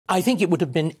I think it would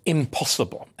have been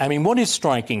impossible. I mean, what is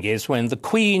striking is when the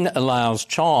Queen allows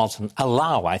Charles, and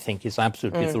allow, I think, is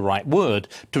absolutely the right word,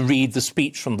 to read the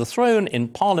speech from the throne in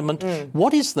Parliament.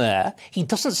 What is there? He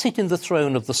doesn't sit in the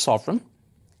throne of the sovereign.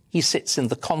 He sits in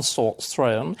the consort's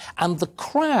throne, and the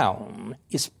crown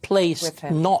is placed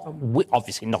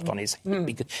obviously not on his head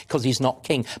because he's not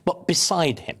king, but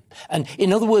beside him. And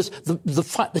in other words, the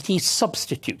fact that he's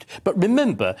substitute. But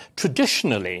remember,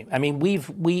 traditionally, I mean,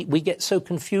 we get so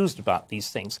confused about these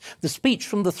things. The speech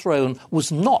from the throne was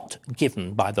not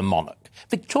given by the monarch.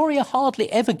 Victoria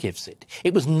hardly ever gives it.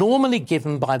 It was normally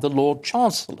given by the Lord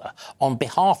Chancellor on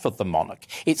behalf of the monarch.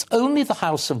 It's only the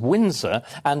House of Windsor,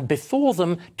 and before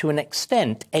them, to an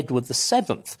extent, Edward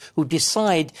VII, who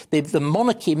decide the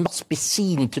monarchy must be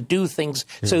seen to do things,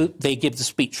 so they give the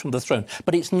speech from the throne.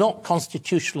 But it's not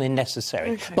constitutionally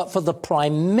necessary. Okay. But for the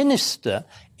Prime Minister,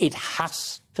 it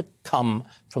has to come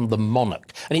from the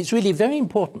monarch. And it's really very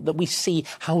important that we see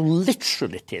how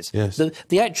literal it is. Yes.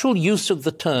 The actual use of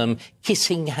the term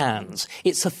kissing hands,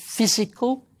 it's a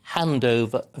physical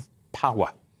handover of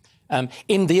power.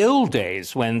 In the old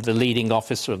days, when the leading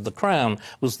officer of the Crown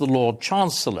was the Lord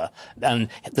Chancellor, and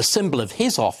the symbol of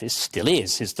his office still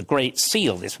is the Great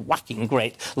Seal, this whacking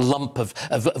great lump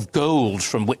of gold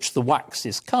from which the wax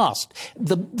is cast.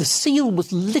 The seal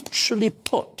was literally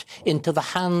put into the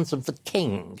hands of the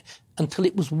king until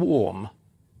it was warm.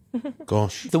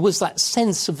 Gosh. There was that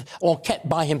sense of, or kept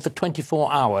by him for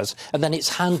 24 hours, and then it's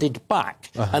handed back.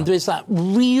 And there is that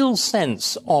real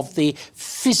sense of the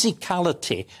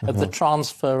physicality of the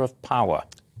transfer of power.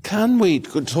 Can we,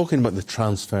 talking about the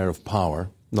transfer of power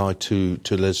now to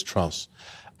Liz Truss,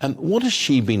 what has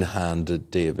she been handed,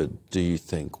 David, do you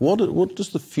think? What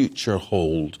does the future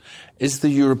hold? Is the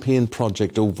European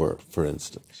project over, for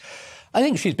instance? I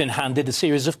think she's been handed a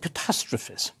series of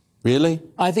catastrophes. Really?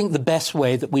 I think the best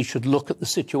way that we should look at the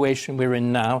situation we're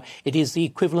in now, it is the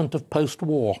equivalent of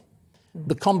post-war.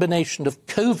 The combination of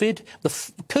COVID,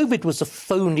 COVID was a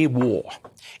phony war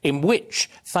in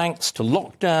which, thanks to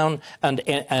lockdown and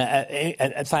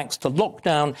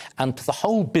to the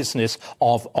whole business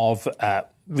of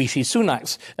Rishi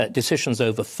Sunak's decisions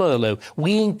over furlough,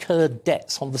 we incurred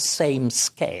debts on the same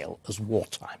scale as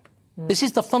wartime. This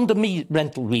is the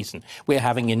fundamental reason we're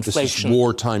having inflation. This is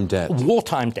wartime debt.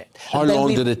 Wartime debt. How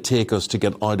long did it take us to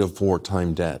get out of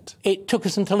wartime debt? It took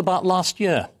us until about last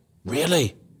year.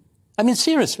 Really? I mean,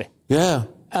 seriously. Yeah.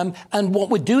 And what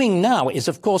we're doing now is,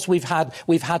 of course, we've had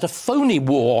a phony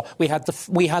war. We had the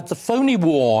phony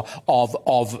war of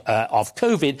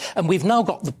COVID, and we've now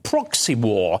got the proxy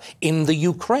war in the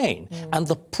Ukraine. And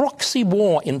the proxy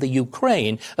war in the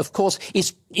Ukraine, of course,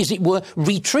 is it were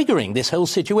re-triggering this whole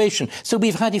situation. So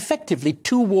we've had effectively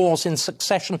two wars in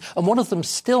succession, and one of them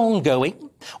still ongoing,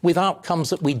 with outcomes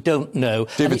that we don't know.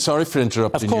 David, sorry for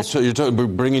interrupting you. You're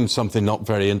bringing something not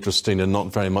very interesting and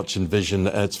not very much in vision.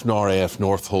 It's from RAF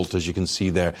Northolt, as you can see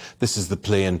there. This is the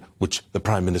plane which the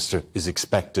Prime Minister is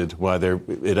expected, whether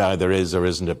it either is or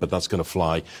isn't it, but that's going to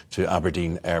fly to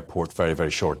Aberdeen Airport very,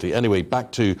 very shortly. Anyway,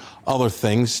 back to other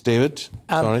things, David.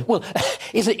 Sorry. Well,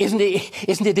 isn't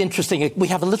it interesting? We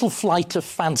have a little flight of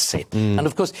fancy. And,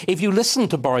 of course, if you listen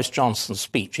to Boris Johnson's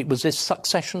speech, it was this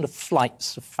succession of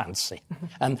flights of fancy.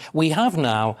 And we have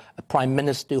now a Prime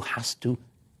Minister who has to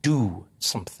do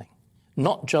something,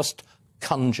 not just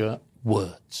conjure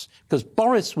words. Because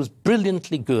Boris was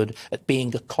brilliantly good at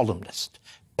being a columnist,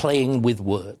 playing with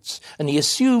words. And he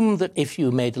assumed that if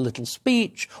you made a little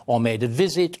speech or made a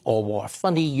visit or wore a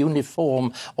funny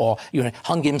uniform or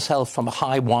hung himself from a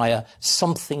high wire,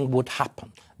 something would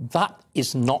happen. That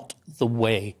is not the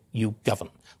way you govern.